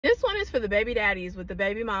This one is for the baby daddies with the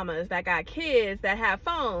baby mamas that got kids that have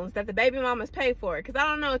phones that the baby mamas pay for. Because I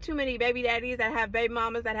don't know too many baby daddies that have baby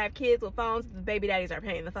mamas that have kids with phones the baby daddies are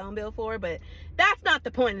paying the phone bill for. But that's not the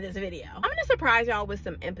point of this video. I'm going to surprise y'all with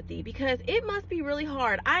some empathy because it must be really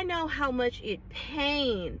hard. I know how much it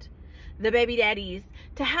pained the baby daddies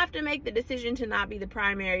to have to make the decision to not be the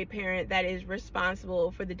primary parent that is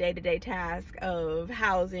responsible for the day-to-day task of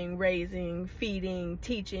housing, raising, feeding,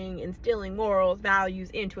 teaching, instilling morals,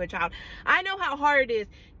 values into a child. I know how hard it is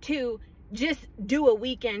to just do a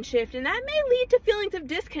weekend shift, and that may lead to feelings of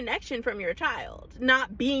disconnection from your child,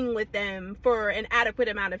 not being with them for an adequate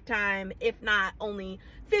amount of time, if not only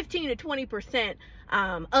 15 to 20%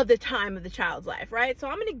 of the time of the child's life, right? So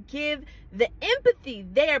I'm going to give the empathy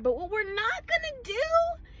there, but what we're not going to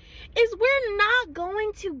do is we're not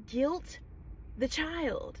going to guilt the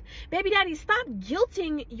child. Baby daddy, stop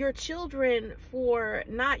guilting your children for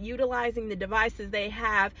not utilizing the devices they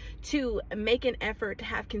have to make an effort to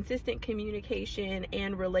have consistent communication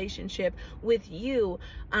and relationship with you.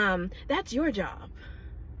 That's your job.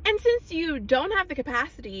 And since you don't have the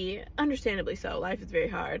capacity, understandably so, life is very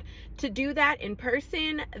hard, to do that in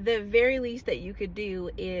person, the very least that you could do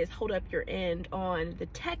is hold up your end on the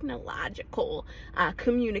technological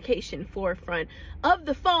communication forefront of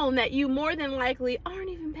the phone that you more than likely aren't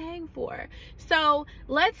even paying for. So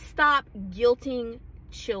let's stop guilting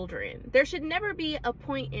children. There should never be a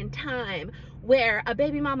point in time where a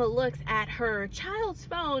baby mama looks at her child's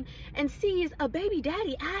phone and sees a baby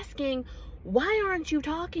daddy asking, "Why aren't you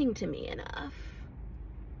talking to me enough?"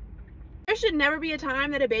 There should never be a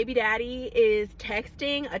time that a baby daddy is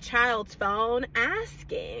texting a child's phone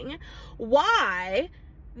asking why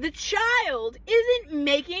the child isn't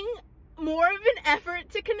making more of an effort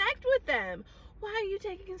to connect with them. Why are you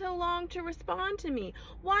taking so long to respond to me?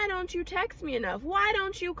 Why don't you text me enough? Why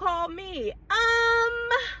don't you call me?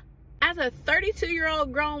 As a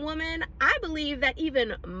 32-year-old grown woman, I believe that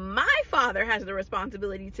even my father has the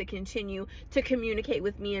responsibility to continue to communicate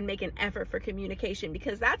with me and make an effort for communication,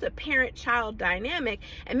 because that's a parent-child dynamic,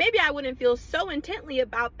 and maybe I wouldn't feel so intently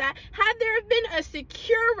about that had there been a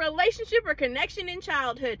secure relationship or connection in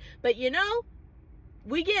childhood. But you know,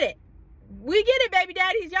 we get it. We get it, baby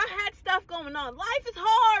daddies. Y'all had stuff going on. Life is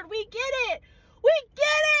hard. We get it. We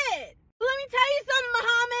get it. Let me tell you something,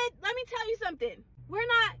 Muhammad. Let me tell you something. We're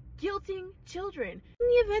not guilting children. In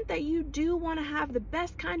the event that you do want to have the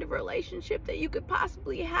best kind of relationship that you could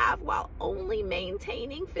possibly have while only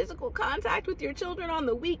maintaining physical contact with your children on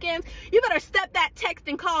the weekends, you better step that text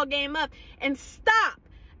and call game up and stop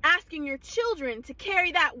asking your children to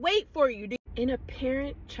carry that weight for you. In a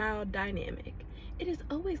parent-child dynamic, it is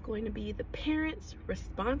always going to be the parent's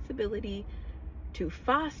responsibility to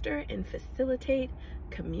foster and facilitate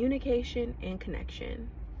communication and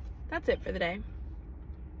connection. That's it for the day.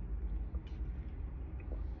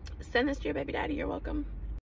 Send this to your baby daddy. You're welcome.